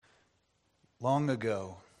Long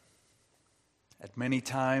ago, at many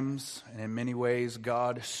times and in many ways,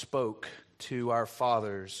 God spoke to our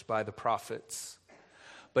fathers by the prophets.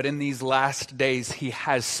 But in these last days, He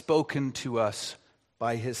has spoken to us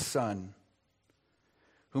by His Son,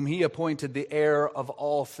 whom He appointed the heir of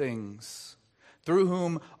all things, through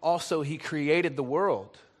whom also He created the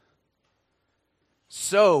world.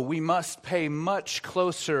 So we must pay much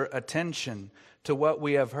closer attention to what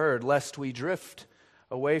we have heard, lest we drift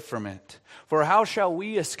away from it. For how shall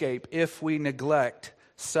we escape if we neglect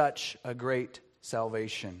such a great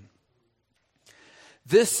salvation?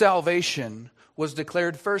 This salvation was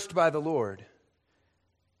declared first by the Lord,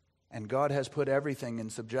 and God has put everything in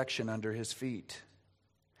subjection under His feet,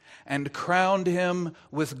 and crowned Him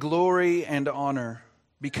with glory and honor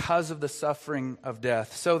because of the suffering of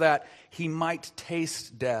death, so that He might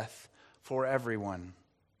taste death for everyone.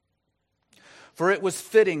 For it was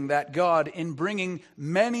fitting that God, in bringing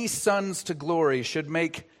many sons to glory, should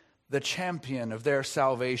make the champion of their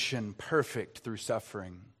salvation perfect through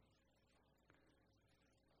suffering.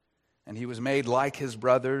 And He was made like His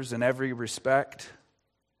brothers in every respect,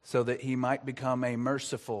 so that He might become a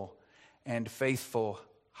merciful and faithful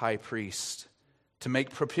high priest, to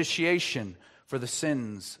make propitiation for the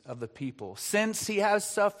sins of the people. Since He has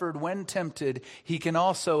suffered when tempted, He can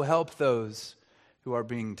also help those who are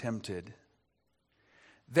being tempted.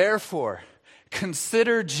 Therefore,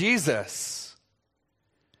 consider Jesus,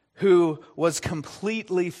 who was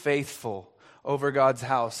completely faithful over God's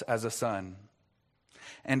house as a son.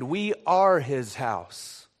 And we are His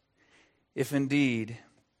house, if indeed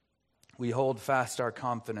we hold fast our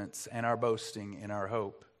confidence and our boasting in our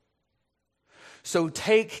hope. So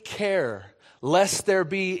take care, lest there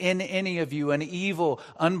be in any of you an evil,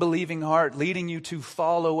 unbelieving heart leading you to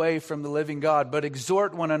fall away from the living God. But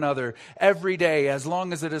exhort one another every day, as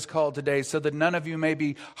long as it is called today, so that none of you may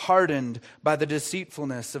be hardened by the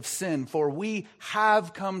deceitfulness of sin. For we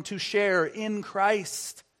have come to share in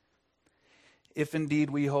Christ, if indeed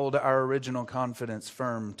we hold our original confidence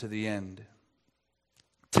firm to the end.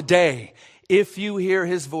 Today, if you hear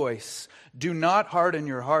His voice, do not harden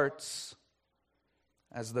your hearts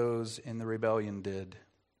as those in the rebellion did.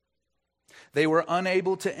 They were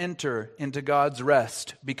unable to enter into God's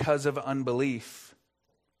rest because of unbelief.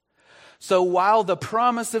 So while the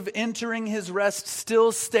promise of entering His rest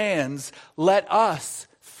still stands, let us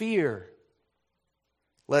fear,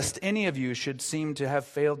 lest any of you should seem to have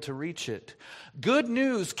failed to reach it. Good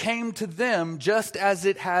news came to them just as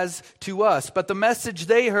it has to us, but the message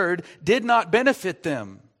they heard did not benefit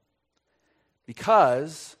them,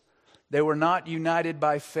 because they were not united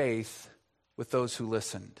by faith with those who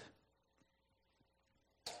listened.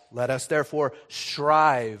 Let us therefore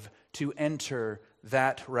strive to enter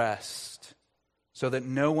that rest, so that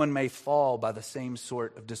no one may fall by the same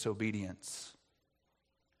sort of disobedience.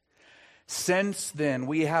 Since then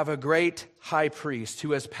we have a great high priest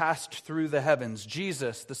who has passed through the heavens,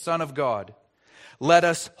 Jesus, the Son of God. Let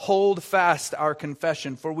us hold fast our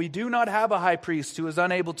confession, for we do not have a high priest who is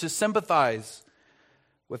unable to sympathize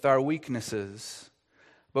with our weaknesses,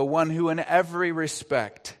 but one who in every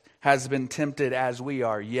respect has been tempted as we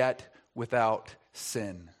are, yet without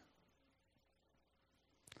sin.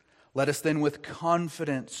 Let us then with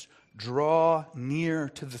confidence draw near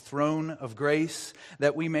to the throne of grace,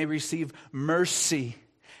 that we may receive mercy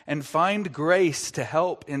and find grace to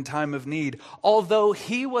help in time of need. Although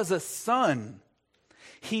He was a son,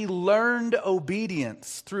 He learned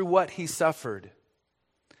obedience through what He suffered.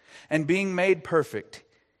 And being made perfect,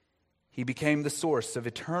 He became the source of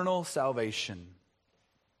eternal salvation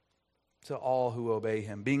to all who obey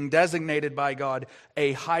Him, being designated by God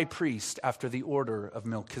a high priest after the order of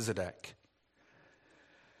Melchizedek.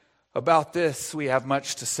 About this we have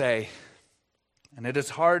much to say, and it is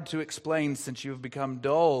hard to explain since you have become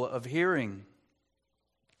dull of hearing.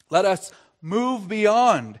 Let us move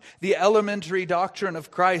beyond the elementary doctrine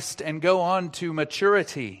of Christ and go on to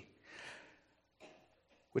maturity,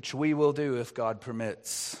 which we will do if God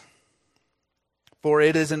permits. For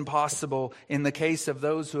it is impossible in the case of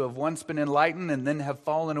those who have once been enlightened and then have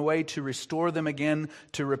fallen away to restore them again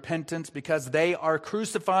to repentance, because they are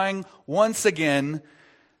crucifying once again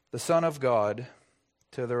the Son of God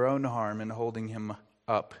to their own harm and holding Him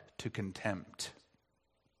up to contempt.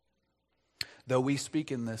 Though we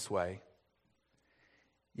speak in this way,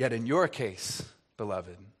 yet in your case,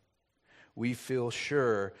 beloved, we feel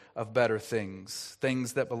sure of better things,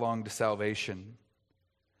 things that belong to salvation.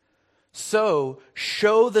 So,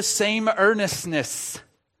 show the same earnestness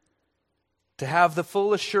to have the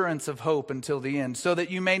full assurance of hope until the end, so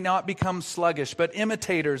that you may not become sluggish, but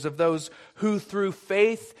imitators of those who through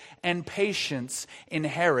faith and patience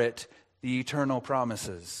inherit the eternal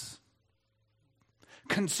promises.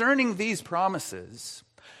 Concerning these promises,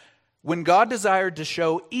 when God desired to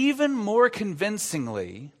show even more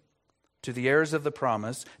convincingly to the heirs of the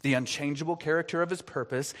promise the unchangeable character of his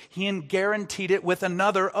purpose, he guaranteed it with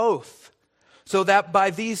another oath, so that by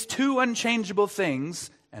these two unchangeable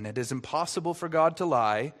things, and it is impossible for God to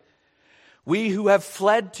lie, we who have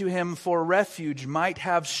fled to him for refuge might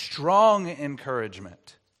have strong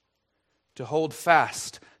encouragement to hold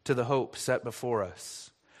fast to the hope set before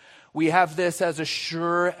us. We have this as a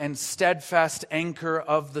sure and steadfast anchor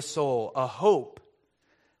of the soul, a hope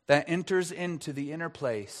that enters into the inner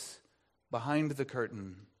place behind the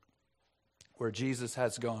curtain, where Jesus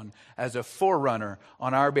has gone as a forerunner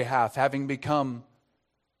on our behalf, having become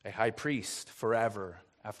a high priest forever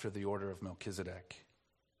after the order of Melchizedek.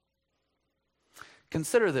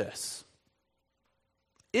 Consider this.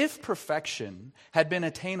 If perfection had been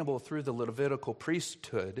attainable through the Levitical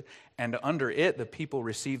priesthood, and under it the people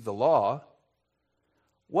received the law,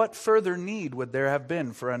 what further need would there have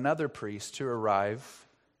been for another priest to arrive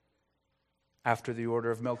after the order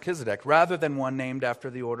of Melchizedek, rather than one named after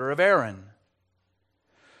the order of Aaron?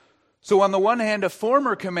 So on the one hand, a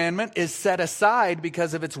former commandment is set aside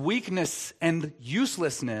because of its weakness and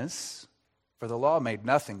uselessness, for the law made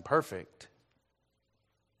nothing perfect.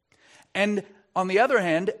 And on the other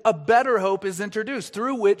hand, a better hope is introduced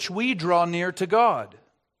through which we draw near to God.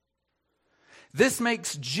 This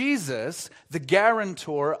makes Jesus the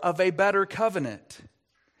guarantor of a better covenant.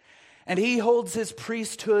 And he holds his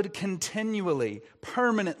priesthood continually,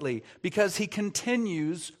 permanently, because he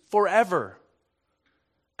continues forever.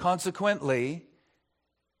 Consequently,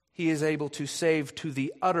 he is able to save to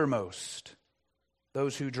the uttermost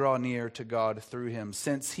those who draw near to God through him,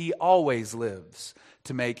 since he always lives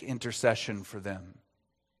to make intercession for them.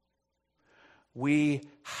 We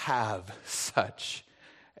have such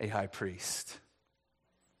a high priest,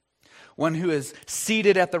 one who is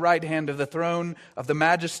seated at the right hand of the throne of the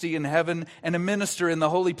majesty in heaven, and a minister in the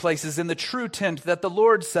holy places, in the true tent that the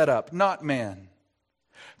Lord set up, not man.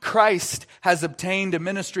 Christ has obtained a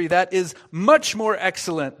ministry that is much more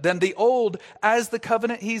excellent than the old, as the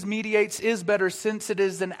covenant he mediates is better, since it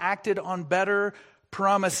is enacted on better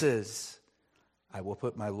promises. I will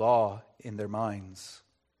put my law in their minds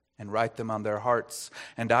and write them on their hearts,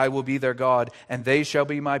 and I will be their God, and they shall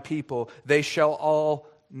be my people. They shall all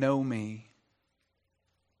know me.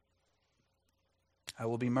 I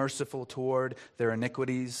will be merciful toward their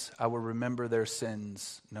iniquities. I will remember their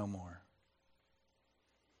sins no more.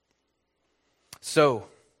 So,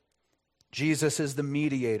 Jesus is the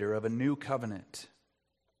mediator of a new covenant,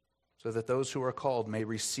 so that those who are called may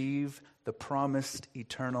receive the promised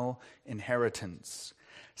eternal inheritance,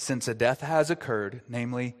 since a death has occurred,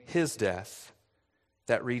 namely his death,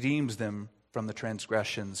 that redeems them from the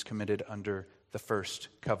transgressions committed under the first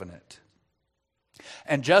covenant.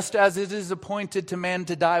 And just as it is appointed to man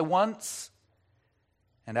to die once,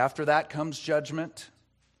 and after that comes judgment,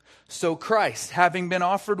 so Christ, having been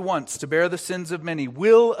offered once to bear the sins of many,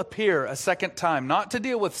 will appear a second time, not to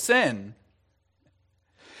deal with sin,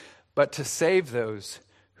 but to save those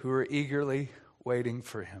who are eagerly waiting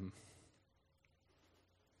for him.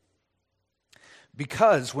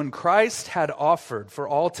 Because when Christ had offered for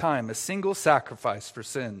all time a single sacrifice for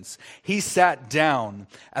sins, he sat down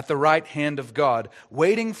at the right hand of God,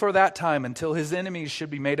 waiting for that time until his enemies should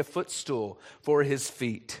be made a footstool for his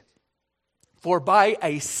feet. For by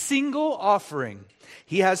a single offering,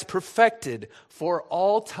 he has perfected for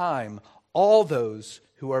all time all those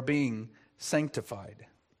who are being sanctified.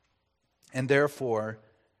 And therefore,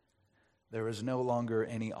 there is no longer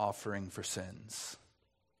any offering for sins.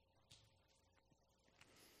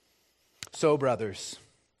 So, brothers,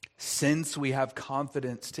 since we have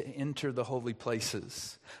confidence to enter the holy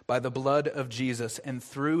places by the blood of Jesus and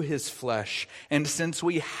through his flesh, and since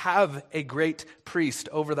we have a great priest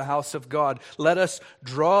over the house of God, let us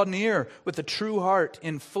draw near with a true heart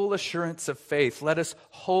in full assurance of faith. Let us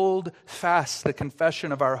hold fast the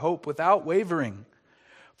confession of our hope without wavering,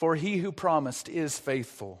 for he who promised is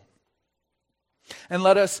faithful. And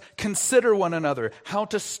let us consider one another how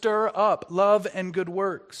to stir up love and good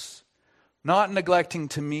works, not neglecting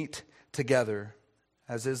to meet together,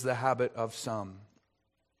 as is the habit of some,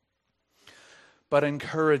 but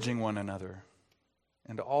encouraging one another,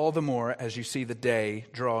 and all the more as you see the day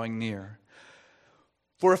drawing near.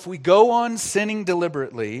 For if we go on sinning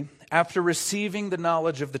deliberately after receiving the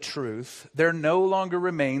knowledge of the truth, there no longer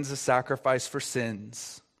remains a sacrifice for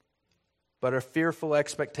sins, but a fearful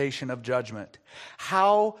expectation of judgment.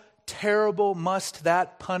 How terrible must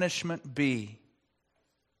that punishment be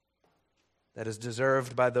that is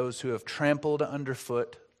deserved by those who have trampled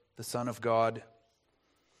underfoot the Son of God,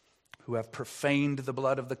 who have profaned the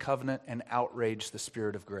blood of the covenant and outraged the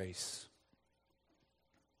Spirit of grace.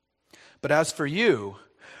 But as for you,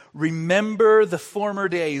 remember the former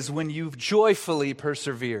days when you've joyfully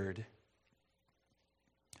persevered.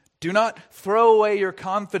 Do not throw away your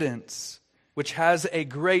confidence, which has a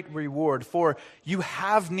great reward, for you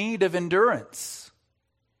have need of endurance,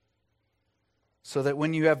 so that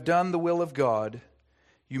when you have done the will of God,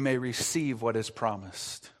 you may receive what is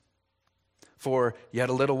promised. For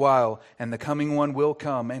yet a little while, and the coming one will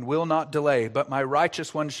come and will not delay, but my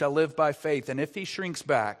righteous one shall live by faith, and if he shrinks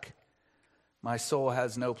back, my soul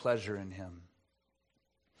has no pleasure in him.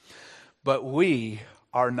 But we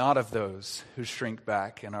are not of those who shrink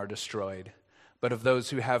back and are destroyed, but of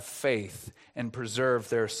those who have faith and preserve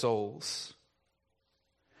their souls.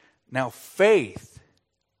 Now faith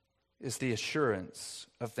is the assurance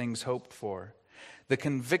of things hoped for, the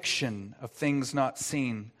conviction of things not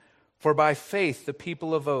seen. For by faith the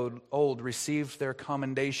people of old received their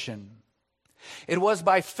commendation. It was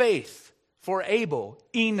by faith for Abel,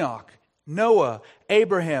 Enoch, Noah,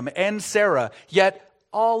 Abraham, and Sarah, yet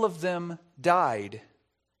all of them died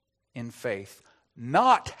in faith,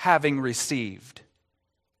 not having received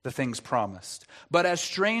the things promised. But as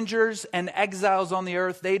strangers and exiles on the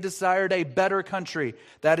earth, they desired a better country,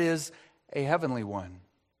 that is, a heavenly one.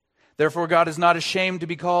 Therefore God is not ashamed to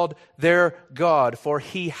be called their God, for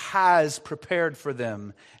he has prepared for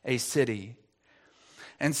them a city.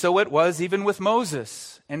 And so it was even with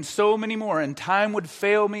Moses, and so many more, and time would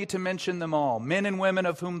fail me to mention them all, men and women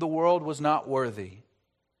of whom the world was not worthy.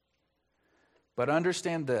 But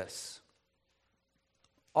understand this,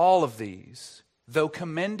 all of these, though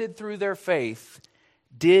commended through their faith,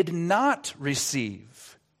 did not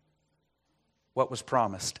receive what was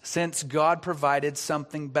promised, since God provided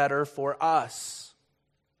something better for us,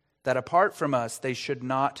 that apart from us they should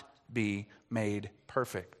not be made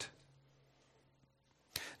perfect.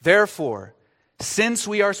 Therefore, since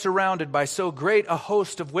we are surrounded by so great a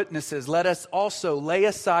host of witnesses, let us also lay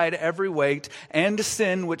aside every weight and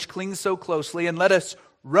sin which clings so closely, and let us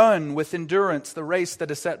run with endurance the race that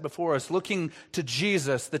is set before us, looking to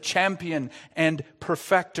Jesus, the champion and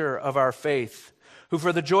perfecter of our faith, who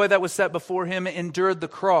for the joy that was set before him endured the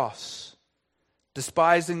cross,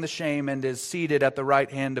 despising the shame, and is seated at the right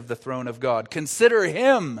hand of the throne of God. Consider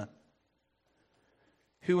him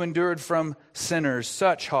who endured from sinners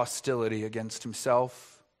such hostility against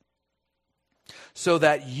himself, so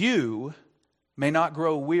that you may not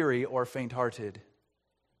grow weary or faint-hearted.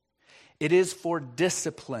 It is for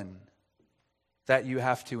discipline that you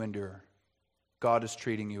have to endure. God is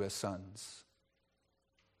treating you as sons.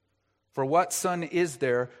 For what son is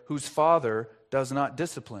there whose father does not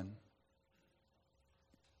discipline?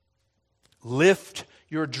 Lift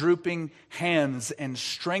your drooping hands and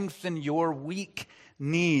strengthen your weak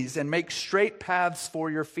knees, and make straight paths for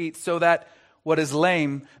your feet, so that what is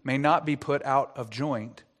lame may not be put out of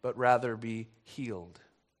joint, but rather be healed.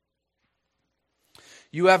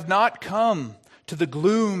 You have not come to the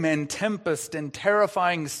gloom and tempest and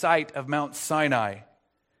terrifying sight of Mount Sinai.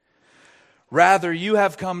 Rather, you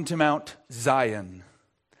have come to Mount Zion,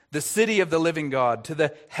 the city of the living God, to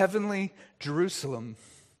the heavenly Jerusalem,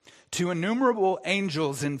 to innumerable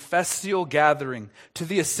angels in festal gathering, to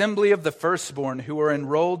the assembly of the firstborn who are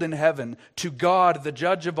enrolled in heaven, to God, the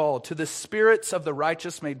judge of all, to the spirits of the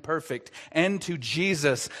righteous made perfect, and to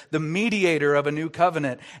Jesus, the mediator of a new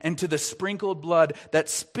covenant, and to the sprinkled blood that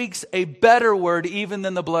speaks a better word even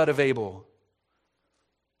than the blood of Abel.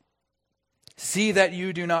 See that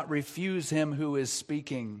you do not refuse him who is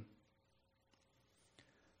speaking.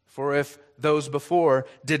 For if those before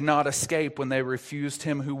did not escape when they refused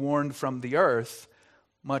him who warned from the earth,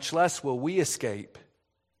 much less will we escape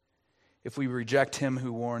if we reject him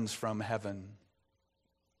who warns from heaven.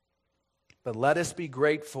 But let us be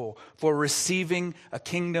grateful for receiving a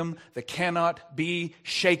kingdom that cannot be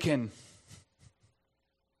shaken.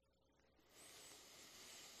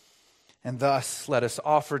 And thus let us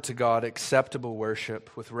offer to God acceptable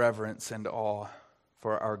worship with reverence and awe.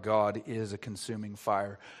 For our God is a consuming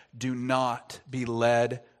fire. Do not be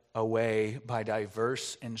led away by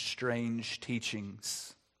diverse and strange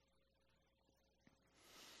teachings.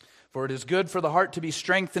 For it is good for the heart to be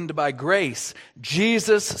strengthened by grace.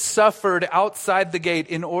 Jesus suffered outside the gate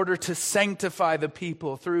in order to sanctify the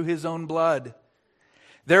people through his own blood.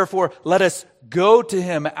 Therefore, let us go to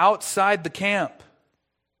him outside the camp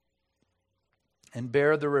and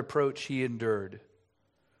bear the reproach he endured.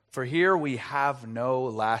 For here we have no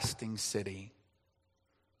lasting city,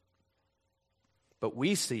 but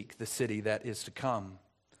we seek the city that is to come.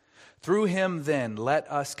 Through him, then,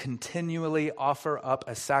 let us continually offer up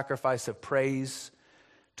a sacrifice of praise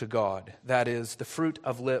to God, that is, the fruit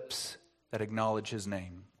of lips that acknowledge his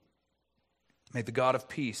name. May the God of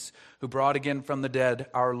peace, who brought again from the dead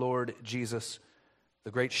our Lord Jesus,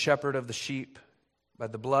 the great shepherd of the sheep, by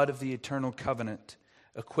the blood of the eternal covenant,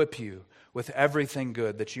 equip you with everything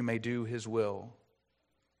good that you may do his will,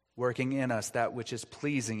 working in us that which is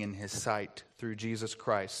pleasing in his sight through Jesus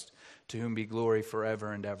Christ, to whom be glory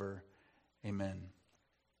forever and ever. Amen.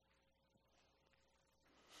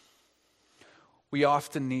 We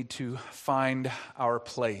often need to find our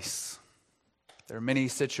place. There are many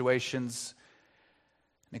situations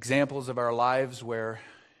and examples of our lives where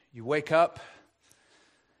you wake up,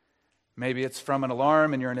 maybe it's from an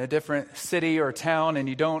alarm and you're in a different city or town and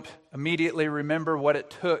you don't immediately remember what it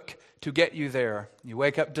took to get you there. You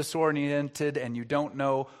wake up disoriented and you don't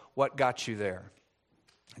know what got you there.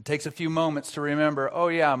 It takes a few moments to remember, oh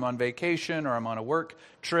yeah, I'm on vacation or I'm on a work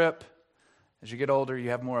trip. As you get older,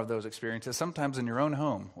 you have more of those experiences, sometimes in your own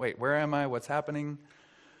home. Wait, where am I? What's happening?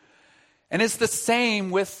 And it's the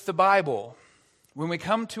same with the Bible. When we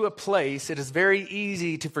come to a place, it is very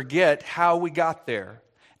easy to forget how we got there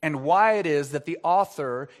and why it is that the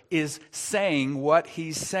author is saying what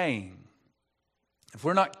he's saying. If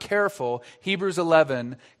we're not careful, Hebrews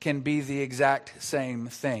 11 can be the exact same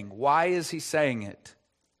thing. Why is he saying it?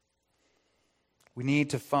 We need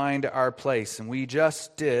to find our place. And we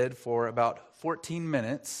just did, for about 14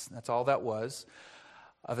 minutes, that's all that was,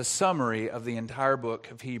 of a summary of the entire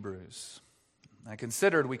book of Hebrews. I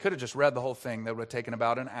considered we could have just read the whole thing. That would have taken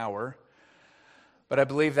about an hour. But I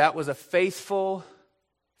believe that was a faithful,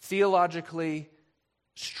 theologically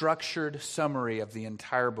structured summary of the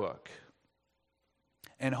entire book.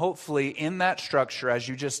 And hopefully in that structure, as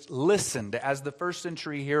you just listened, as the first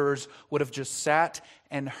century hearers would have just sat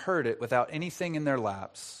and heard it without anything in their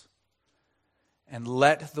laps, and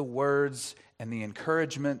let the words and the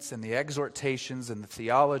encouragements and the exhortations and the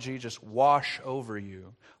theology just wash over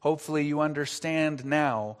you. Hopefully you understand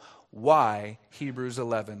now why Hebrews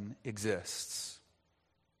 11 exists.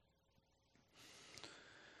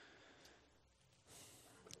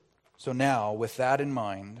 So now, with that in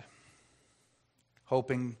mind,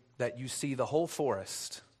 hoping that you see the whole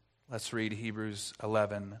forest, let's read Hebrews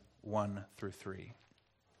 11, 1 through 3.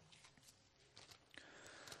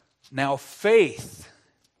 Now faith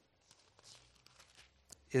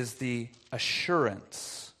is the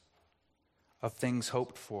assurance of things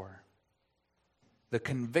hoped for, the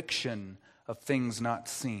conviction of things not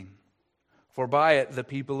seen. For by it the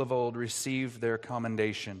people of old received their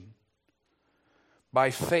commendation.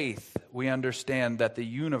 By faith we understand that the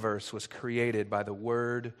universe was created by the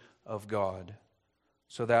word of God,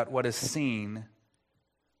 so that what is seen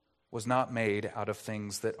was not made out of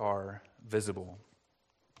things that are visible.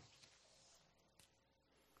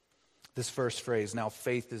 This first phrase, now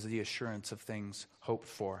faith is the assurance of things hoped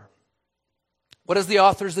for. What is the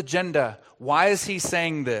author's agenda? Why is he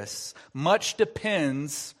saying this? Much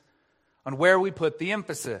depends on where we put the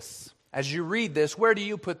emphasis. As you read this, where do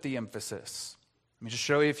you put the emphasis? Let me just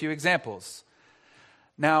show you a few examples.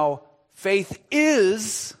 Now, faith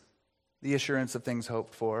is the assurance of things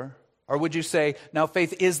hoped for. Or would you say, now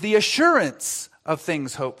faith is the assurance of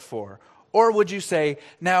things hoped for? Or would you say,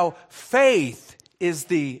 now faith is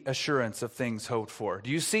the assurance of things hoped for?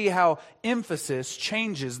 Do you see how emphasis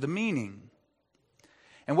changes the meaning?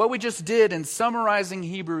 And what we just did in summarizing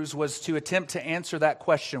Hebrews was to attempt to answer that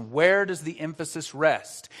question. Where does the emphasis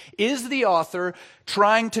rest? Is the author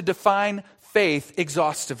trying to define faith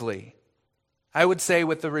exhaustively? I would say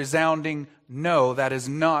with the resounding no, that is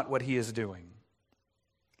not what he is doing.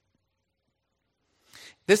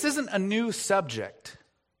 This isn't a new subject.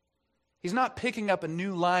 He's not picking up a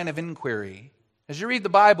new line of inquiry. As you read the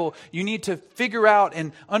Bible, you need to figure out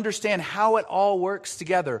and understand how it all works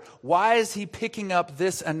together. Why is he picking up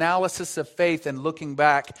this analysis of faith and looking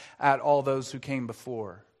back at all those who came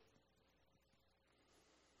before?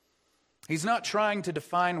 He's not trying to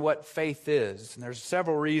define what faith is, and there's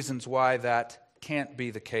several reasons why that can't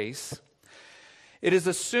be the case. It is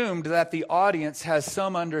assumed that the audience has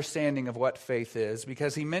some understanding of what faith is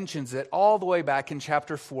because he mentions it all the way back in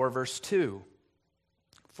chapter 4, verse 2.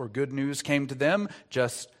 For good news came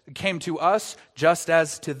to us just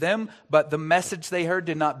as to them, but the message they heard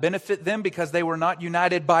did not benefit them because they were not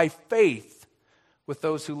united by faith with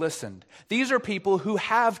those who listened. These are people who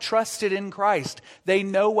have trusted in Christ. They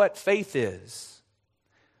know what faith is.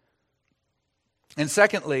 And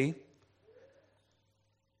secondly,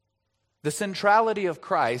 the centrality of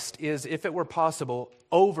Christ is, if it were possible,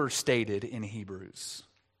 overstated in Hebrews.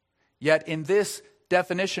 Yet in this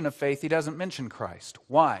definition of faith, he doesn't mention Christ.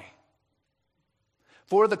 Why?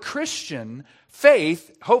 For the Christian,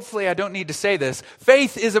 faith, hopefully I don't need to say this,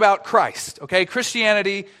 faith is about Christ, okay?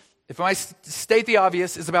 Christianity, if I state the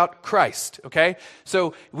obvious, is about Christ, okay?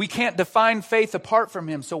 So we can't define faith apart from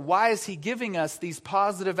him. So why is he giving us these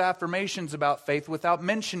positive affirmations about faith without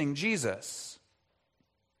mentioning Jesus?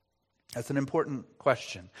 That's an important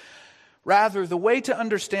question. Rather, the way to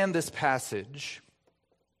understand this passage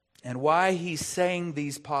and why he's saying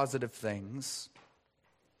these positive things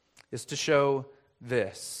is to show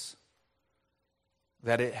this,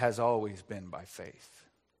 that it has always been by faith.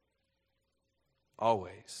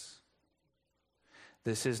 Always.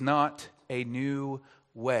 This is not a new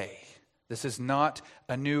way. This is not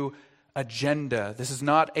a new agenda. This is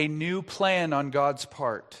not a new plan on God's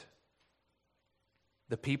part.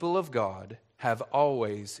 The people of God have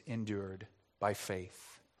always endured by faith.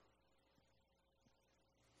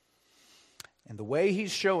 And the way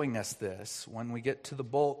he's showing us this, when we get to the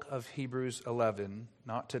bulk of Hebrews 11,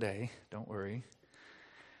 not today, don't worry,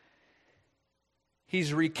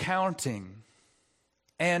 he's recounting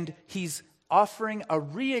and he's offering a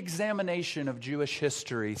re-examination of Jewish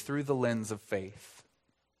history through the lens of faith.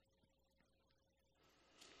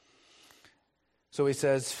 So he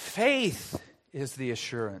says, faith is the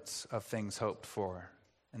assurance of things hoped for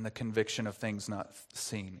and the conviction of things not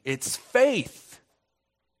seen. It's faith.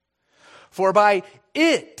 For by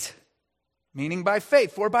it, meaning by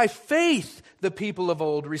faith, for by faith the people of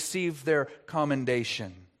old received their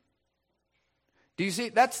commendation. Do you see?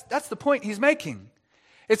 That's the point he's making.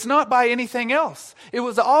 It's not by anything else. It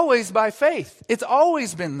was always by faith. It's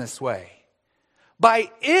always been this way. By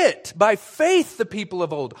it, by faith, the people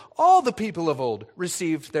of old, all the people of old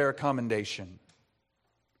received their commendation.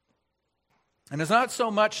 And it's not so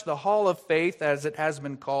much the hall of faith as it has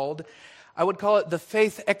been called. I would call it the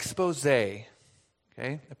faith expose. Okay?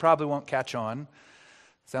 It probably won't catch on.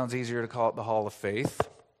 Sounds easier to call it the hall of faith.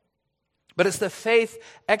 But it's the faith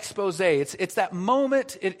expose. It's that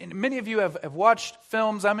moment, many of you have watched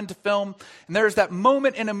films, I'm into film, and there's that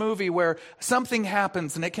moment in a movie where something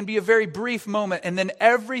happens, and it can be a very brief moment, and then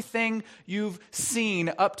everything you've seen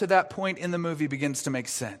up to that point in the movie begins to make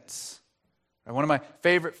sense. One of my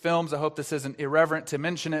favorite films, I hope this isn't irreverent to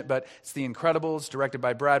mention it, but it's The Incredibles, directed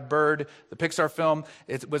by Brad Bird, the Pixar film.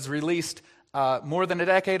 It was released more than a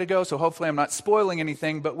decade ago, so hopefully I'm not spoiling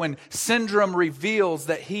anything, but when Syndrome reveals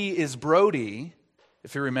that he is Brody,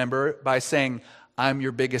 if you remember, by saying, "I'm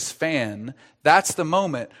your biggest fan," that's the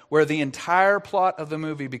moment where the entire plot of the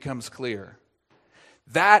movie becomes clear.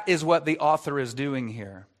 That is what the author is doing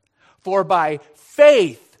here. For by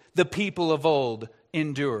faith the people of old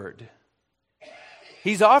endured.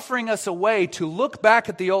 He's offering us a way to look back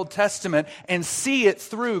at the Old Testament and see it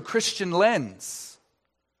through Christian lens.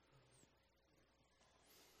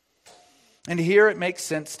 And here it makes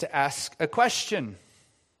sense to ask a question.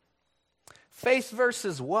 Faith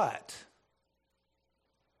versus what?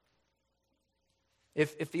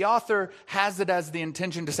 If the author has it as the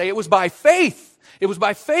intention to say it was by faith, it was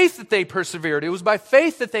by faith that they persevered, it was by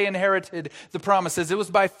faith that they inherited the promises, it was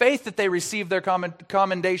by faith that they received their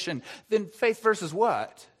commendation, then faith versus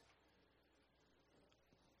what?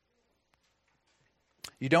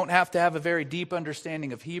 You don't have to have a very deep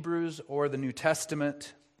understanding of Hebrews or the New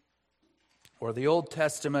Testament or the Old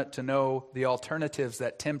Testament to know the alternatives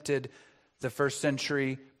that tempted the first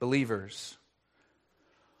century believers.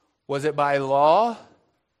 Was it by law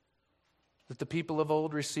that the people of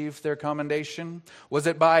old received their commendation? Was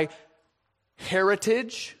it by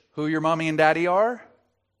heritage, who your mommy and daddy are?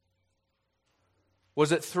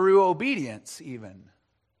 Was it through obedience even?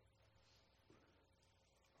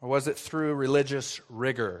 Or was it through religious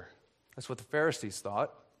rigor? That's what the Pharisees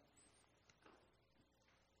thought.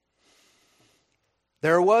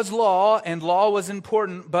 There was law, and law was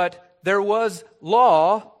important, but there was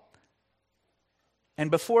law, and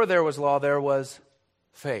before there was law, there was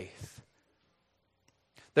faith.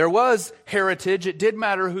 There was heritage. It did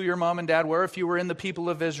matter who your mom and dad were if you were in the people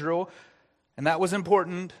of Israel, and that was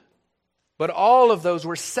important. But all of those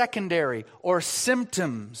were secondary or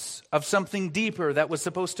symptoms of something deeper that was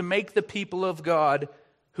supposed to make the people of God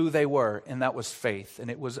who they were, and that was faith, and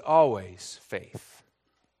it was always faith.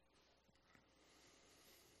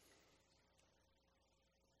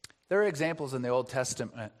 There are examples in the Old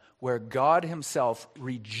Testament where God himself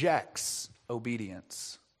rejects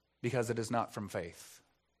obedience because it is not from faith.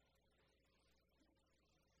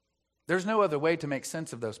 There's no other way to make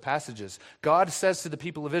sense of those passages. God says to the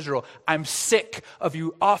people of Israel, I'm sick of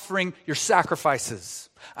you offering your sacrifices.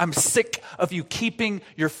 I'm sick of you keeping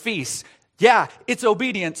your feasts. Yeah, it's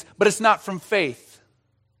obedience, but it's not from faith.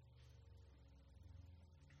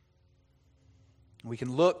 We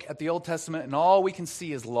can look at the Old Testament and all we can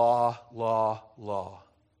see is law, law, law.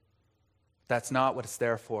 That's not what it's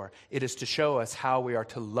there for. It is to show us how we are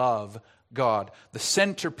to love God. The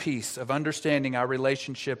centerpiece of understanding our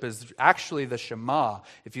relationship is actually the Shema,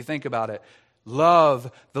 if you think about it.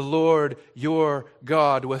 Love the Lord your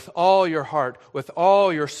God with all your heart, with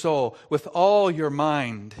all your soul, with all your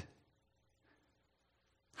mind.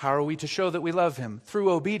 How are we to show that we love Him?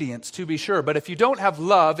 Through obedience, to be sure. But if you don't have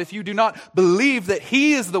love, if you do not believe that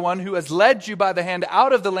He is the one who has led you by the hand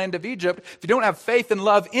out of the land of Egypt, if you don't have faith and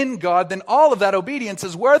love in God, then all of that obedience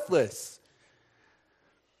is worthless.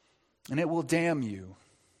 And it will damn you.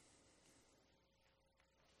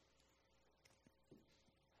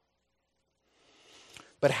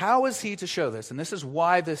 But how is he to show this? And this is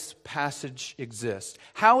why this passage exists.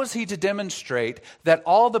 How is he to demonstrate that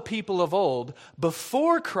all the people of old,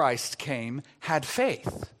 before Christ came, had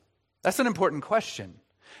faith? That's an important question.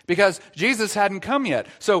 Because Jesus hadn't come yet.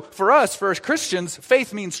 So for us, for Christians,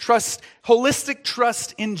 faith means trust, holistic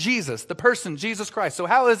trust in Jesus, the person, Jesus Christ. So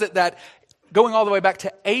how is it that, going all the way back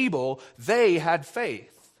to Abel, they had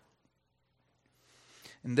faith?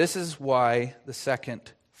 And this is why the second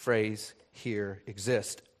phrase here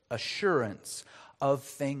exists: assurance of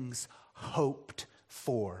things hoped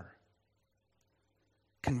for,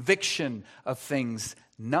 conviction of things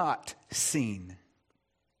not seen.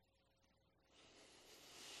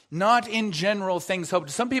 Not in general things hoped.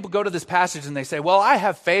 Some people go to this passage and they say, well, I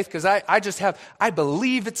have faith because I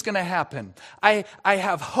believe it's going to happen. I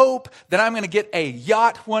have hope that I'm going to get a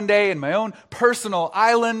yacht one day in my own personal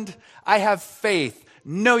island. I have faith.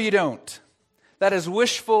 No, you don't. That is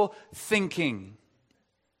wishful thinking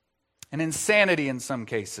and insanity in some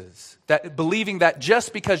cases. That believing that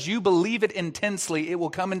just because you believe it intensely, it will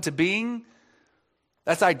come into being,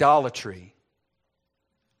 that's idolatry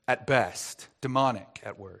at best, demonic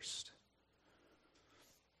at worst.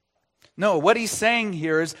 No, what he's saying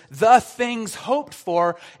here is the things hoped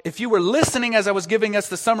for. If you were listening as I was giving us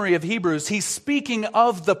the summary of Hebrews, he's speaking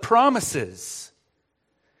of the promises.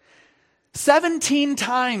 17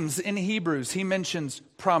 times in Hebrews he mentions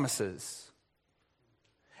promises.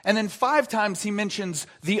 And then 5 times he mentions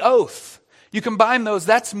the oath. You combine those,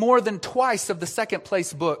 that's more than twice of the second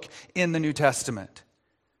place book in the New Testament.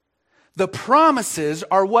 The promises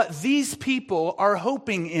are what these people are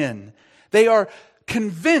hoping in. They are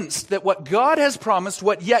convinced that what God has promised,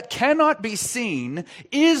 what yet cannot be seen,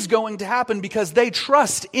 is going to happen because they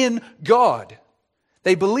trust in God.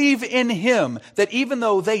 They believe in Him, that even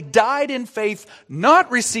though they died in faith, not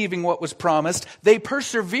receiving what was promised, they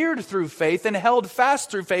persevered through faith and held fast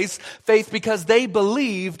through faith because they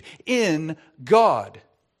believed in God.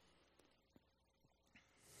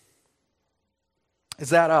 Is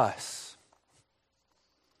that us?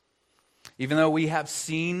 Even though we have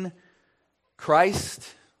seen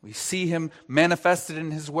Christ, we see Him manifested in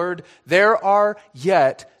His Word, there are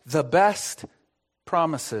yet the best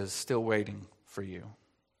promises still waiting for you.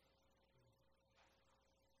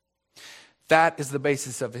 That is the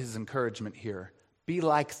basis of his encouragement here. Be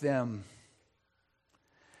like them.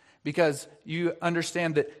 Because you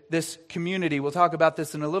understand that this community, we'll talk about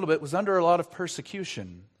this in a little bit, was under a lot of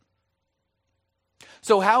persecution.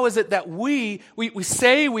 So how is it that we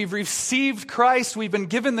say we've received Christ, we've been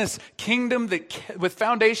given this kingdom with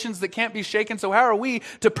foundations that can't be shaken, so how are we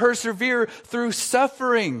to persevere through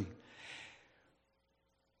suffering?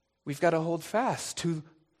 We've got to hold fast to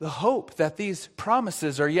the hope that these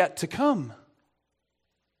promises are yet to come.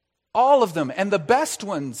 All of them, and the best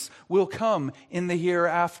ones will come in the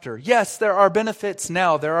hereafter. Yes, there are benefits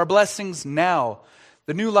now. There are blessings now.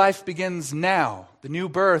 The new life begins now. The new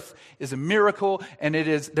birth is a miracle, and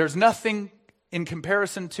there's nothing in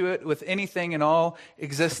comparison to it with anything in all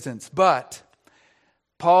existence. But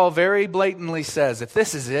Paul very blatantly says, if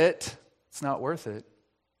this is it, it's not worth it.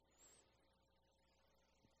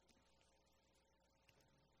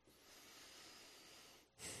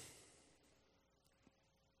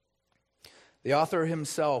 The author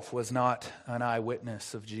himself was not an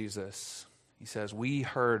eyewitness of Jesus. He says, we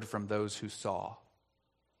heard from those who saw.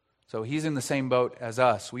 So he's in the same boat as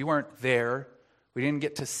us. We weren't there. We didn't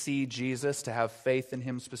get to see Jesus, to have faith in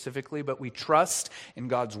Him specifically, but we trust in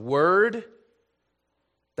God's Word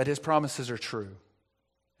that His promises are true.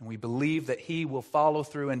 And we believe that He will follow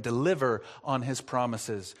through and deliver on His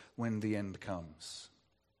promises when the end comes.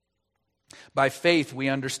 By faith, we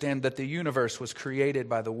understand that the universe was created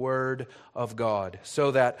by the Word of God,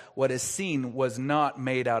 so that what is seen was not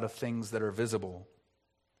made out of things that are visible.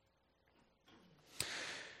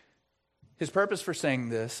 His purpose for saying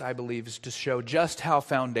this, I believe, is to show just how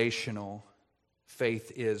foundational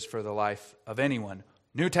faith is for the life of anyone,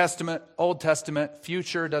 New Testament, Old Testament,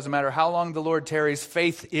 future, doesn't matter how long the Lord tarries,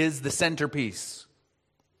 faith is the centerpiece.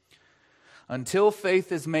 Until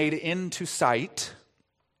faith is made into sight,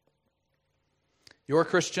 your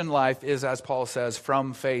Christian life is, as Paul says,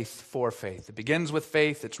 from faith for faith. It begins with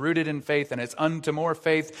faith, it's rooted in faith, and it's unto more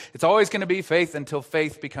faith. It's always going to be faith until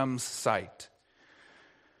faith becomes sight.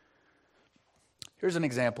 Here's an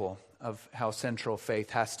example of how central faith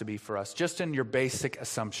has to be for us, just in your basic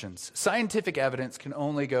assumptions. Scientific evidence can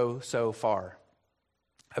only go so far.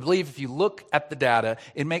 I believe if you look at the data,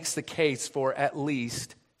 it makes the case for at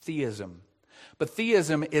least theism. But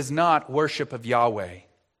theism is not worship of Yahweh,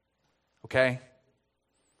 okay?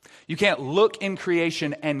 You can't look in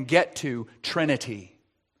creation and get to Trinity.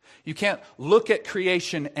 You can't look at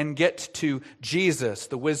creation and get to Jesus,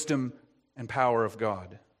 the wisdom and power of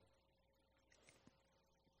God.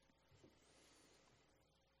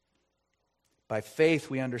 By faith,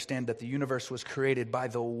 we understand that the universe was created by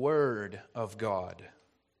the Word of God.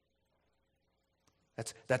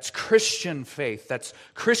 That's Christian faith. That's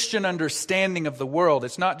Christian understanding of the world.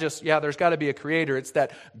 It's not just, there's got to be a creator. It's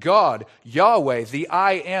that God, Yahweh, the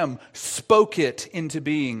I Am, spoke it into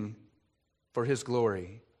being for His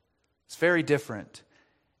glory. It's very different.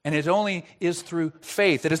 And it only is through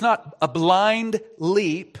faith. It is not a blind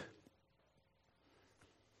leap.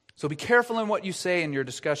 So be careful in what you say in your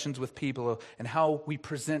discussions with people and how we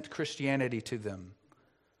present Christianity to them.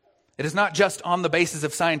 It is not just on the basis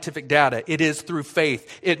of scientific data. It is through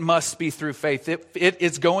faith. It must be through faith. It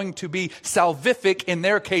is going to be salvific. In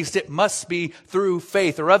their case, it must be through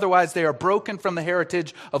faith, or otherwise they are broken from the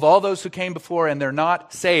heritage of all those who came before and they're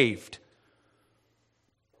not saved.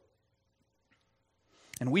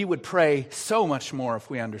 And we would pray so much more if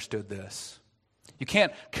we understood this. You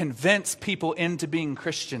can't convince people into being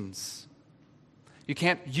Christians. You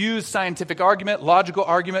can't use scientific argument, logical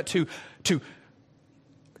argument to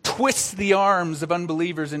twist the arms of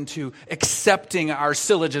unbelievers into accepting our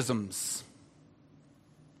syllogisms.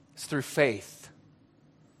 It's through faith.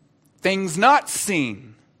 Things not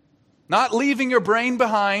seen, not leaving your brain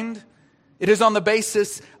behind. It is on the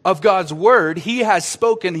basis of God's word. He has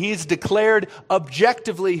spoken. He's declared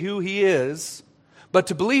objectively who He is. But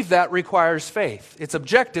to believe that requires faith. It's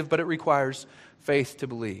objective, but it requires faith to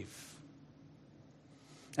believe.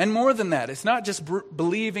 And more than that, it's not just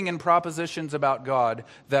believing in propositions about God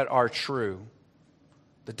that are true.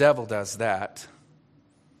 The devil does that.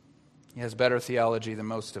 He has better theology than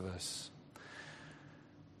most of us.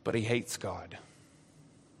 But he hates God.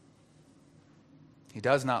 He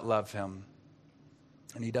does not love Him.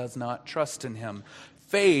 And he does not trust in Him.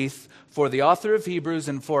 Faith, for the author of Hebrews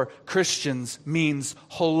and for Christians, means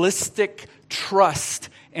holistic trust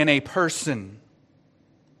in a person.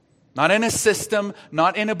 Not in a system,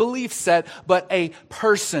 not in a belief set, but a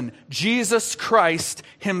person, Jesus Christ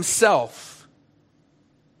Himself.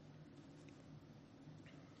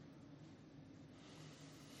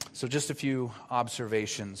 So just a few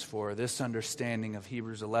observations for this understanding of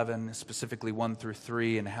Hebrews 11, specifically 1 through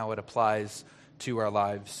 3, and how it applies to our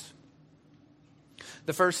lives.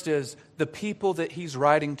 The first is, the people that he's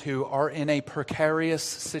writing to are in a precarious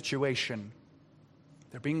situation.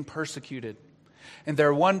 They're being persecuted. And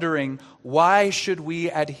they're wondering, why should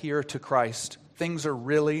we adhere to Christ? Things are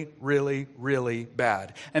really, really, really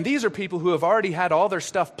bad. And these are people who have already had all their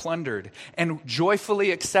stuff plundered and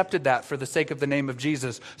joyfully accepted that for the sake of the name of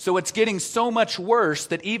Jesus. So it's getting so much worse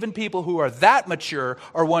that even people who are that mature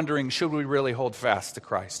are wondering, should we really hold fast to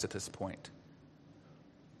Christ at this point?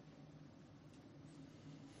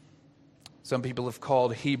 Some people have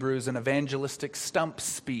called Hebrews an evangelistic stump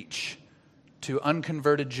speech to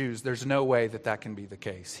unconverted Jews. There's no way that that can be the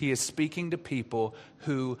case. He is speaking to people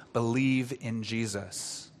who believe in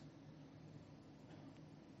Jesus.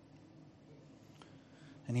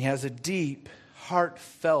 And he has a deep,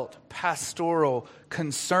 heartfelt, pastoral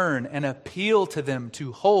concern and appeal to them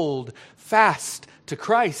to hold fast to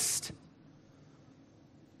Christ.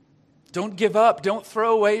 Don't give up. Don't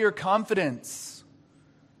throw away your confidence.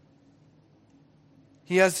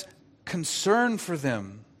 He has concern for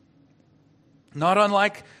them. Not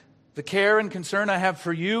unlike the care and concern I have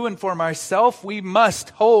for you and for myself, we must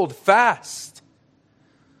hold fast.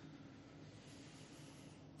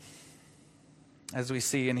 As we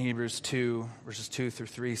see in Hebrews 2, verses 2 through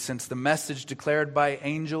 3, since the message declared by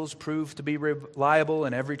angels proved to be reliable,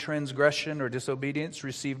 and every transgression or disobedience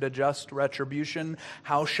received a just retribution,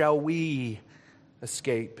 how shall we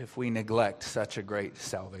escape if we neglect such a great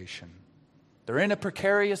salvation? They're in a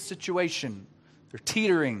precarious situation. They're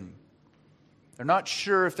teetering. They're not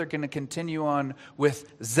sure if they're going to continue on with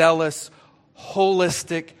zealous,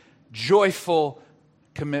 holistic, joyful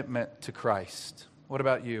commitment to Christ. What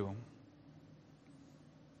about you?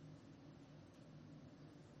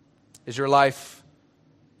 Is your life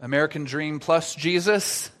American dream plus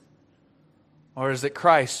Jesus? Or is it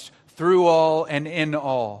Christ through all and in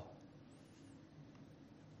all?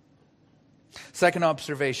 Second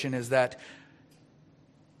observation is that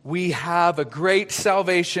we have a great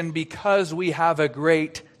salvation because we have a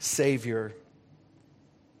great Savior.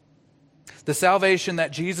 The salvation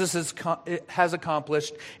that Jesus has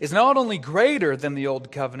accomplished is not only greater than the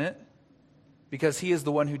old covenant, because He is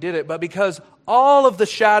the one who did it, but because all of the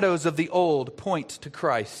shadows of the old point to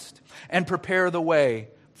Christ and prepare the way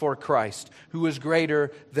for Christ, who is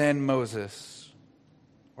greater than Moses.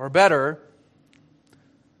 Or better,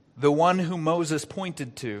 the one whom Moses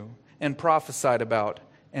pointed to and prophesied about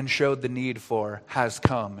and showed the need for has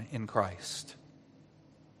come in Christ.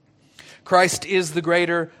 Christ is the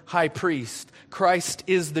greater high priest. Christ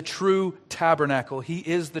is the true tabernacle. He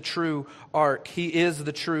is the true ark. He is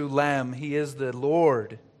the true lamb. He is the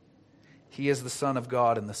Lord. He is the Son of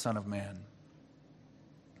God and the Son of Man.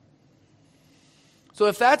 So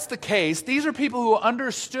if that's the case, these are people who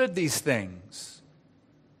understood these things.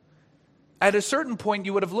 At a certain point,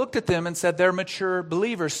 you would have looked at them and said they're mature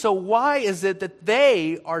believers. So why is it that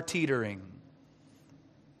they are teetering?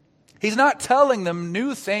 He's not telling them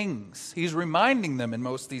new things. He's reminding them in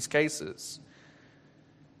most of these cases.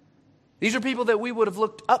 These are people that we would have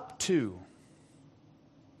looked up to.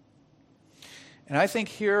 And I think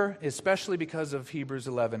here, especially because of Hebrews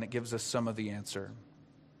 11, it gives us some of the answer.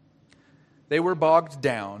 They were bogged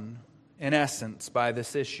down, in essence, by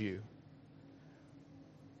this issue.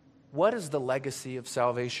 What is the legacy of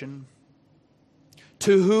salvation?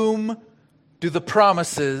 To whom do the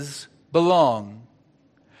promises belong?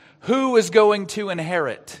 Who is going to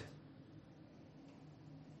inherit?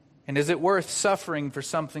 And is it worth suffering for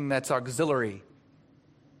something that's auxiliary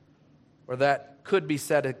or that could be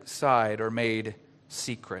set aside or made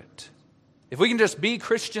secret? If we can just be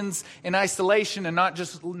Christians in isolation and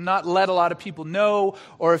not let a lot of people know,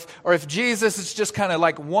 or if Jesus is just kind of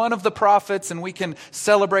like one of the prophets and we can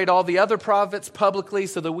celebrate all the other prophets publicly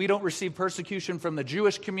so that we don't receive persecution from the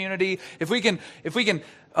Jewish community, if we can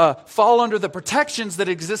fall under the protections that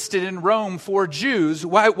existed in Rome for Jews,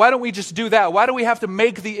 why don't we just do that? Why do we have to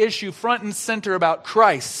make the issue front and center about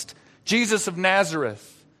Christ, Jesus of Nazareth?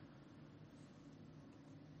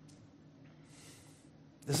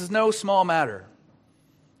 This is no small matter.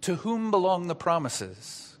 To whom belong the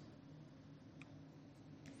promises?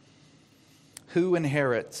 Who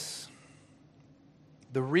inherits?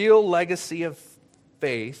 The real legacy of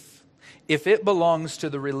faith, if it belongs to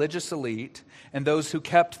the religious elite and those who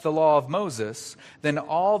kept the law of Moses, then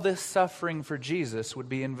all this suffering for Jesus would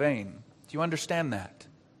be in vain. Do you understand that?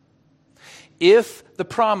 If the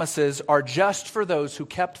promises are just for those who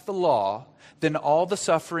kept the law, then all the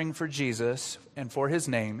suffering for Jesus and for His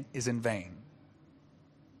name is in vain.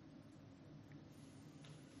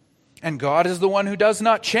 And God is the one who does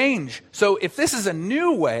not change. So if this is a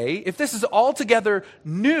new way, if this is altogether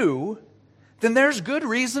new, then there's good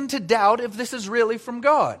reason to doubt if this is really from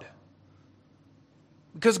God.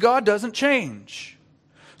 Because God doesn't change.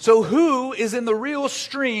 So who is in the real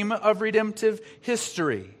stream of redemptive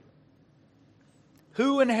history?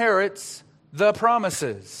 Who inherits the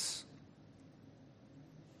promises?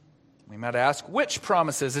 We might ask, which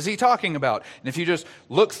promises is he talking about? And if you just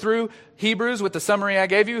look through Hebrews with the summary I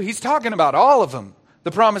gave you, he's talking about all of them.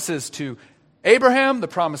 The promises to Abraham, the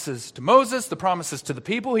promises to Moses, the promises to the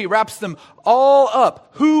people. He wraps them all up.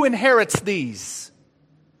 Who inherits these?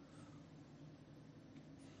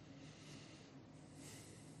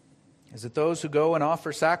 Is it those who go and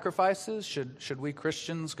offer sacrifices? Should we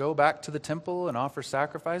Christians go back to the temple and offer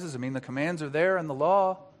sacrifices? I mean, the commands are there in the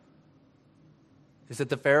law. Is it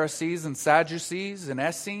the Pharisees and Sadducees and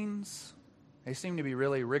Essenes? They seem to be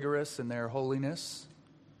really rigorous in their holiness.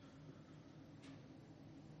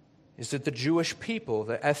 Is it the Jewish people,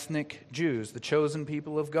 the ethnic Jews, the chosen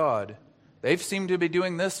people of God? They've seemed to be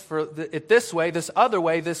doing this this way, this other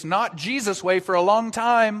way, this not Jesus way for a long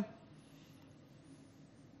time.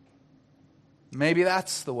 Maybe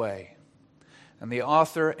that's the way. And the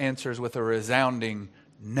author answers with a resounding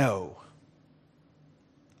no.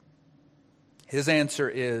 His answer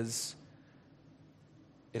is,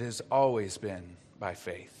 it has always been by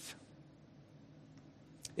faith.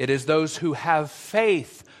 It is those who have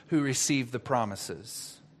faith who receive the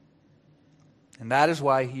promises. And that is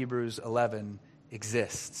why Hebrews 11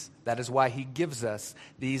 exists. That is why he gives us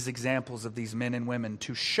these examples of these men and women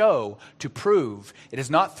to show, to prove. It is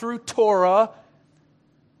not through Torah.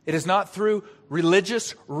 It is not through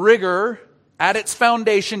religious rigor At its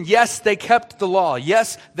foundation, yes, they kept the law.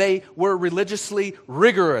 Yes, they were religiously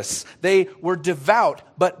rigorous. They were devout.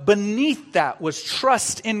 But beneath that was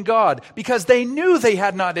trust in God, because they knew they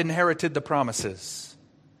had not inherited the promises.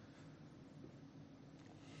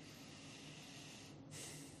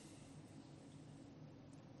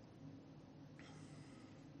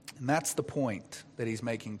 And that's the point that he's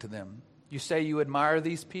making to them. You say you admire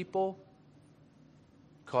these people?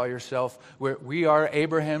 Call yourself, we are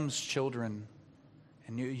Abraham's children.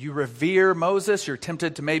 And you revere Moses. You're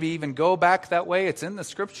tempted to maybe even go back that way. It's in the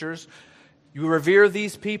scriptures. You revere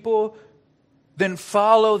these people, then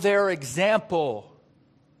follow their example.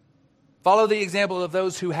 Follow the example of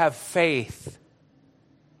those who have faith.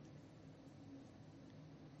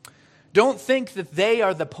 Don't think that they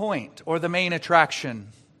are the point or the main attraction.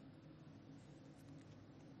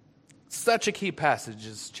 Such a key passage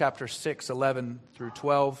is chapter 6, 11 through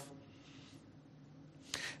 12.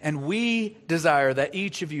 And we desire that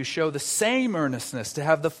each of you show the same earnestness to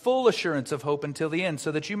have the full assurance of hope until the end,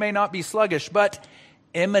 so that you may not be sluggish, but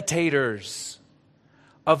imitators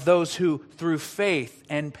of those who through faith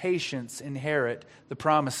and patience inherit the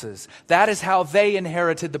promises. That is how they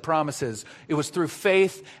inherited the promises. It was through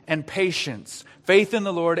faith and patience. Faith in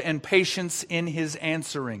the Lord and patience in His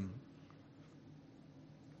answering.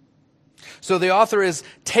 So the author is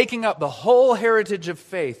taking up the whole heritage of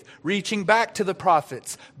faith, reaching back to the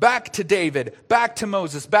prophets, back to David, back to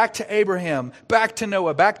Moses, back to Abraham, back to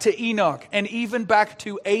Noah, back to Enoch, and even back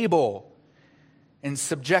to Abel, and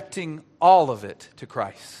subjecting all of it to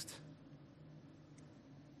Christ.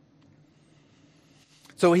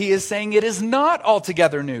 So he is saying it is not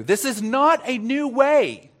altogether new. This is not a new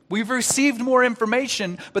way. We've received more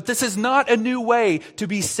information, but this is not a new way to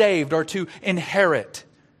be saved or to inherit.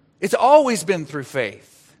 It's always been through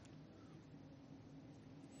faith.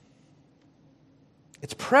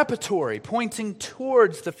 It's preparatory, pointing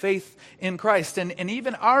towards the faith in Christ. And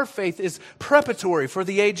even our faith is preparatory for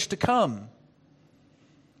the age to come.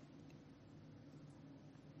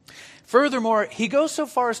 Furthermore, he goes so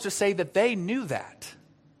far as to say that they knew that.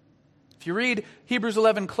 If you read Hebrews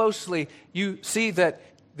 11 closely, you see that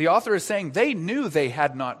the author is saying they knew they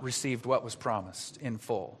had not received what was promised in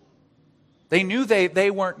full. They knew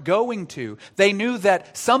they weren't going to. They knew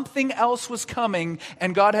that something else was coming,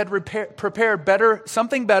 and God had prepared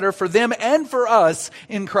something better for them and for us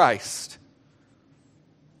in Christ.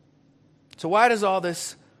 So why does all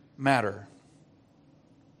this matter?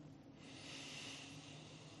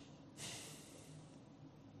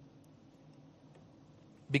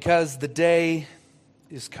 Because the day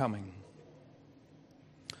is coming,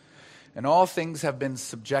 and all things have been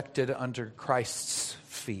subjected under Christ's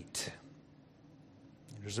feet.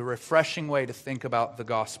 There's a refreshing way to think about the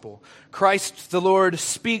gospel. Christ the Lord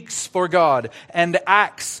speaks for God and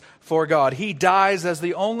acts for God. He dies as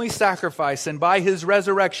the only sacrifice, and by His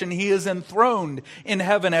resurrection He is enthroned in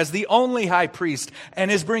heaven as the only high priest,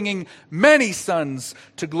 and is bringing many sons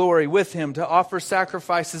to glory with Him to offer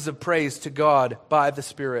sacrifices of praise to God by the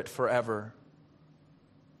Spirit forever.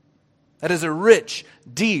 That is a rich,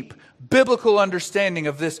 deep, biblical understanding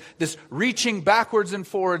of this reaching backwards and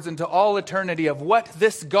forwards into all eternity of what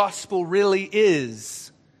this gospel really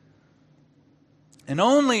is. And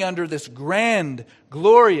only under this grand,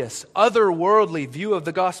 glorious, otherworldly view of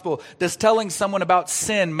the gospel does telling someone about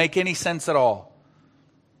sin make any sense at all.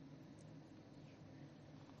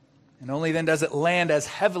 And only then does it land as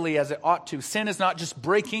heavily as it ought to. Sin is not just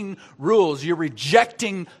breaking rules. You're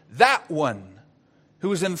rejecting that one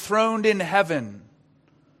who is enthroned in heaven.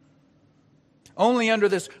 Only under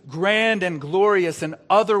this grand and glorious and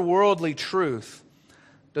otherworldly truth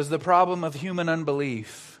does the problem of human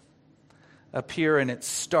unbelief appear in its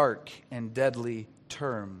stark and deadly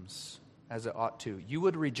terms as it ought to. You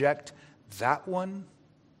would reject that one?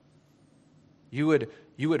 You would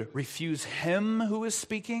refuse Him who is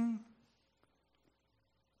speaking?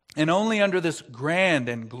 And only under this grand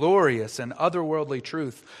and glorious and otherworldly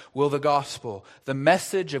truth will the gospel, the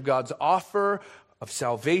message of God's offer of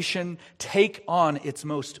salvation, take on its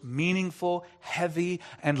most meaningful, heavy,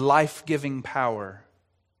 and life-giving power.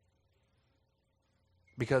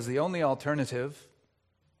 Because the only alternative,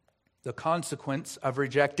 the consequence of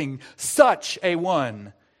rejecting such a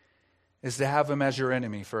one, is to have Him as your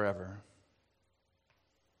enemy forever.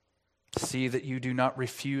 See that you do not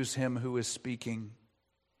refuse Him who is speaking.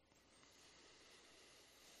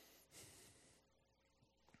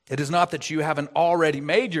 It is not that you haven't already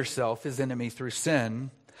made yourself His enemy through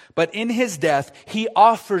sin, but in His death, He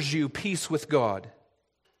offers you peace with God.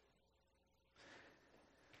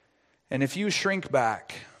 And if you shrink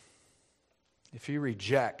back, if you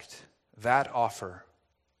reject that offer,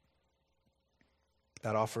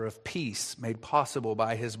 that offer of peace made possible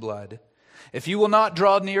by his blood. If you will not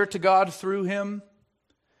draw near to God through him,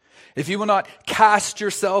 if you will not cast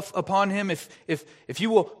yourself upon him, if you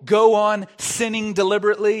will go on sinning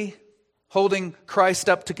deliberately, holding Christ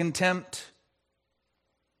up to contempt,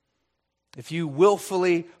 if you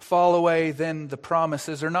willfully fall away, then the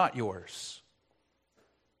promises are not yours.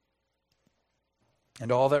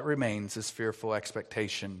 And all that remains is fearful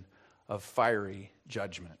expectation of fiery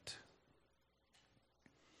judgment.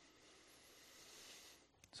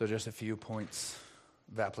 So just a few points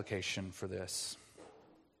of application for this.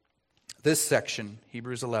 This section,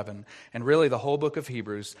 Hebrews 11, and really the whole book of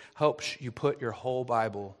Hebrews, helps you put your whole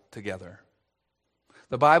Bible together.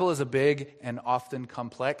 The Bible is a big and often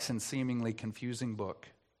complex and seemingly confusing book.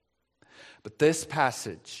 But this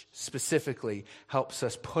passage specifically helps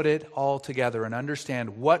us put it all together and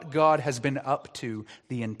understand what God has been up to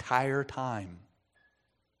the entire time.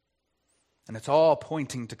 And it's all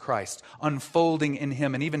pointing to Christ, unfolding in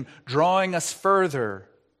him, and even drawing us further.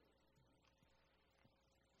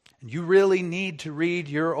 And you really need to read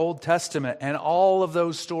your Old Testament and all of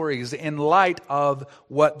those stories in light of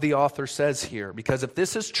what the author says here. Because if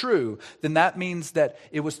this is true, then that means that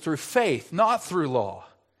it was through faith, not through law,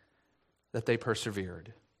 that they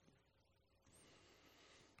persevered.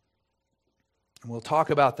 And we'll talk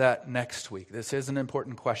about that next week. This is an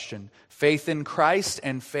important question. Faith in Christ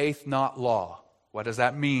and faith, not law. What does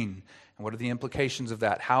that mean? And what are the implications of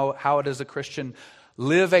that? How does a Christian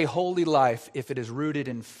live a holy life if it is rooted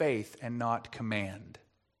in faith and not command?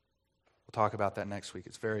 We'll talk about that next week.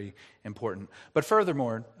 It's very important. But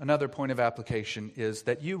furthermore, another point of application is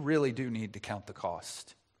that you really do need to count the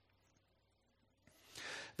cost.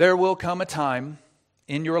 There will come a time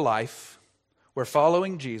in your life where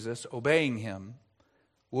following Jesus, obeying him,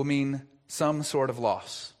 will mean some sort of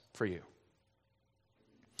loss for you.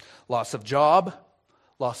 Loss of job,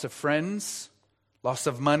 loss of friends, loss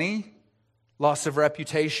of money, loss of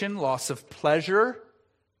reputation, loss of pleasure,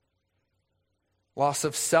 loss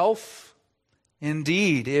of self.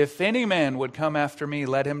 Indeed, if any man would come after me,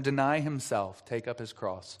 let him deny himself, take up his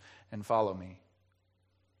cross, and follow me.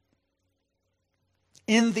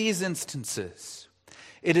 In these instances,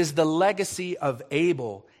 it is the legacy of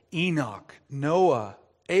Abel, Enoch, Noah,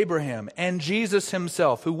 Abraham, and Jesus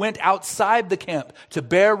himself, who went outside the camp to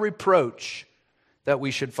bear reproach, that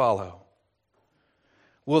we should follow.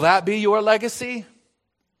 Will that be your legacy?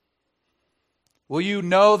 Will you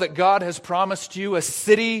know that God has promised you a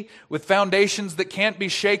city with foundations that can't be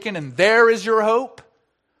shaken, and there is your hope?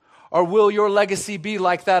 Or will your legacy be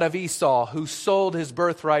like that of Esau, who sold his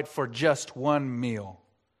birthright for just one meal?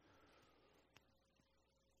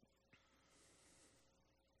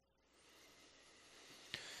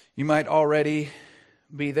 You might already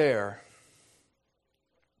be there.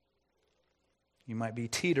 You might be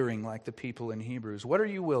teetering like the people in Hebrews. What are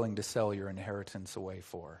you willing to sell your inheritance away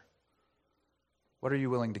for? What are you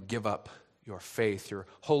willing to give up your faith, your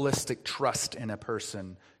holistic trust in a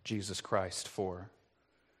person, Jesus Christ, for?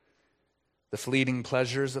 The fleeting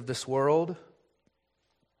pleasures of this world?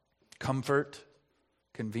 Comfort,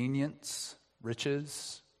 convenience,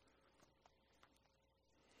 riches?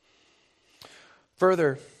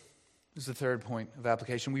 Further, this is the third point of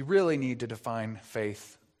application. We really need to define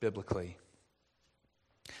faith biblically.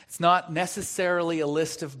 It's not necessarily a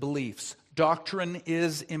list of beliefs. Doctrine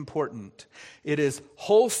is important. It is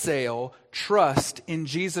wholesale trust in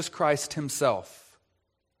Jesus Christ himself,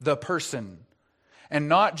 the person, and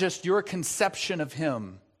not just your conception of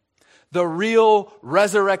him. The real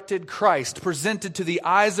resurrected Christ presented to the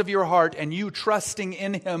eyes of your heart and you trusting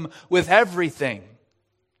in him with everything.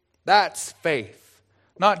 That's faith.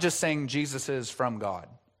 Not just saying Jesus is from God.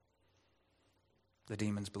 The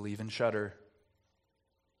demons believe and shudder.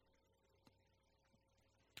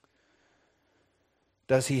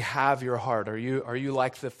 Does he have your heart? Are you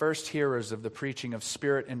like the first hearers of the preaching of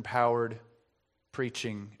Spirit-empowered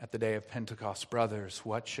preaching at the day of Pentecost? Brothers,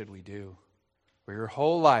 what should we do? For your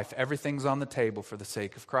whole life, everything's on the table for the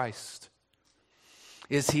sake of Christ.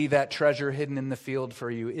 Is he that treasure hidden in the field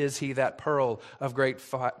for you? Is he that pearl of great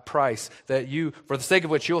price that you, for the sake of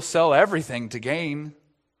which you'll sell everything to gain?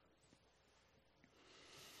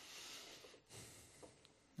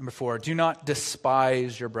 Number 4, do not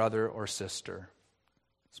despise your brother or sister.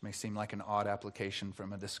 This may seem like an odd application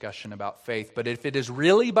from a discussion about faith, but if it is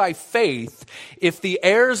really by faith, if the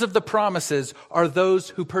heirs of the promises are those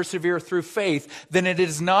who persevere through faith, then it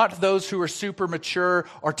is not those who are super mature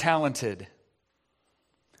or talented.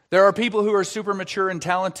 There are people who are super mature and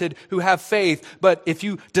talented who have faith, but if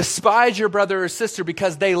you despise your brother or sister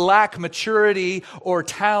because they lack maturity or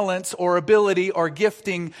talents or ability or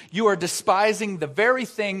gifting, you are despising the very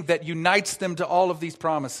thing that unites them to all of these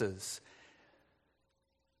promises.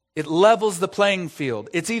 It levels the playing field.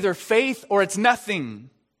 It's either faith or it's nothing.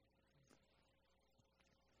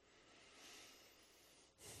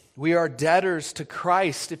 We are debtors to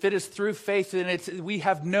Christ. If it is through faith, then we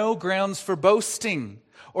have no grounds for boasting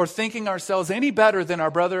or thinking ourselves any better than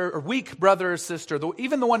our brother or weak brother or sister.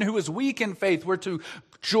 Even the one who is weak in faith, we're to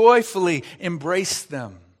joyfully embrace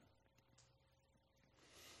them.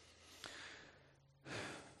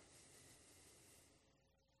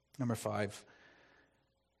 Number 5,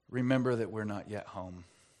 remember that we're not yet home.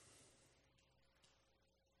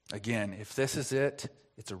 Again, if this is it,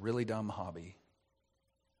 it's a really dumb hobby.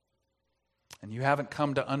 And you haven't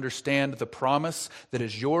come to understand the promise that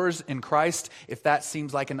is yours in Christ, if that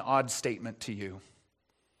seems like an odd statement to you.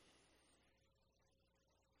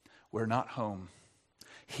 We're not home.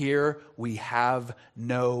 Here we have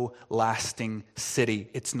no lasting city.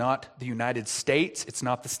 It's not the United States. It's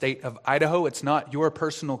not the state of Idaho. It's not your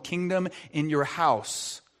personal kingdom in your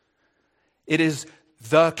house. It is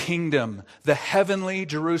the kingdom, the heavenly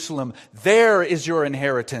Jerusalem. There is your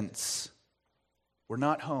inheritance. We're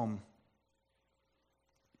not home.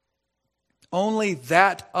 Only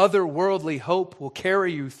that otherworldly hope will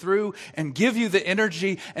carry you through and give you the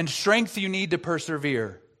energy and strength you need to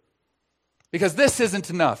persevere. Because this isn't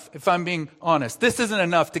enough, if I'm being honest. This isn't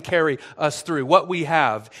enough to carry us through what we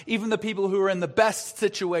have. Even the people who are in the best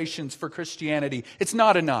situations for Christianity, it's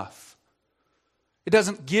not enough. It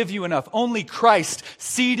doesn't give you enough. Only Christ,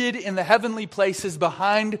 seated in the heavenly places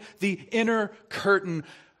behind the inner curtain,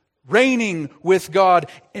 reigning with God,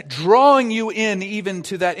 drawing you in even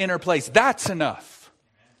to that inner place. That's enough.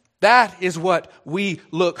 That is what we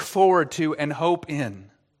look forward to and hope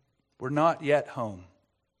in. We're not yet home.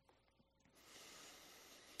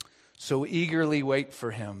 So eagerly wait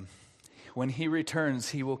for Him. When He returns,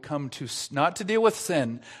 He will come to not to deal with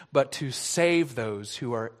sin, but to save those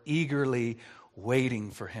who are eagerly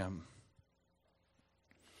waiting for Him.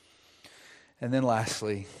 And then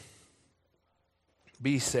lastly,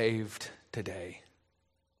 be saved today.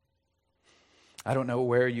 I don't know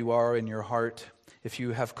where you are in your heart. If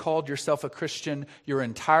you have called yourself a Christian your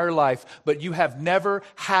entire life, but you have never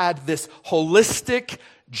had this holistic,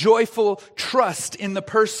 joyful trust in the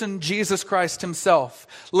person Jesus Christ Himself,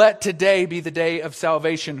 let today be the day of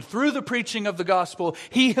salvation. Through the preaching of the gospel,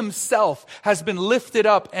 He Himself has been lifted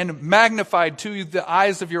up and magnified to the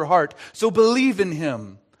eyes of your heart. So believe in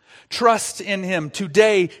Him. Trust in Him.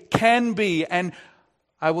 Today can be, and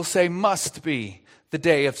I will say must be, the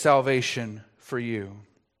day of salvation for you.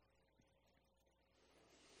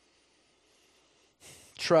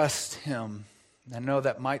 Trust Him. I know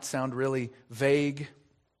that might sound really vague,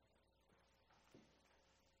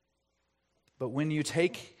 but when you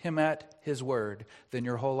take Him at His word, then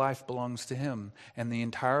your whole life belongs to Him. And the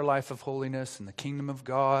entire life of holiness and the kingdom of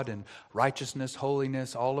God and righteousness,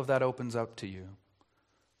 holiness, all of that opens up to you.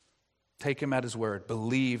 Take Him at His word.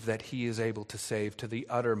 Believe that He is able to save to the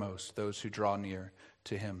uttermost those who draw near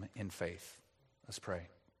to Him in faith. Let's pray.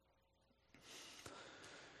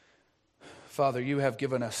 Father, You have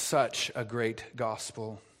given us such a great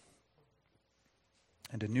gospel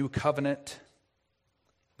and a new covenant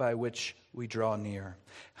by which we draw near.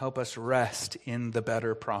 Help us rest in the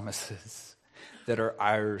better promises that are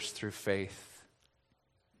ours through faith.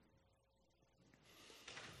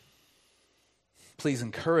 Please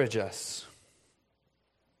encourage us.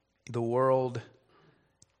 The world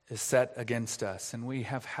is set against us, and we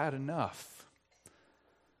have had enough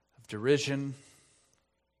of derision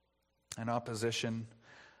and opposition.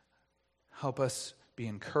 Help us be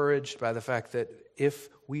encouraged by the fact that if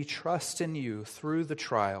we trust in You through the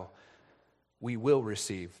trial, we will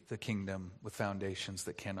receive the kingdom with foundations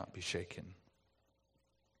that cannot be shaken.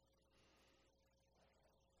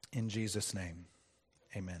 In Jesus' name,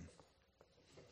 amen.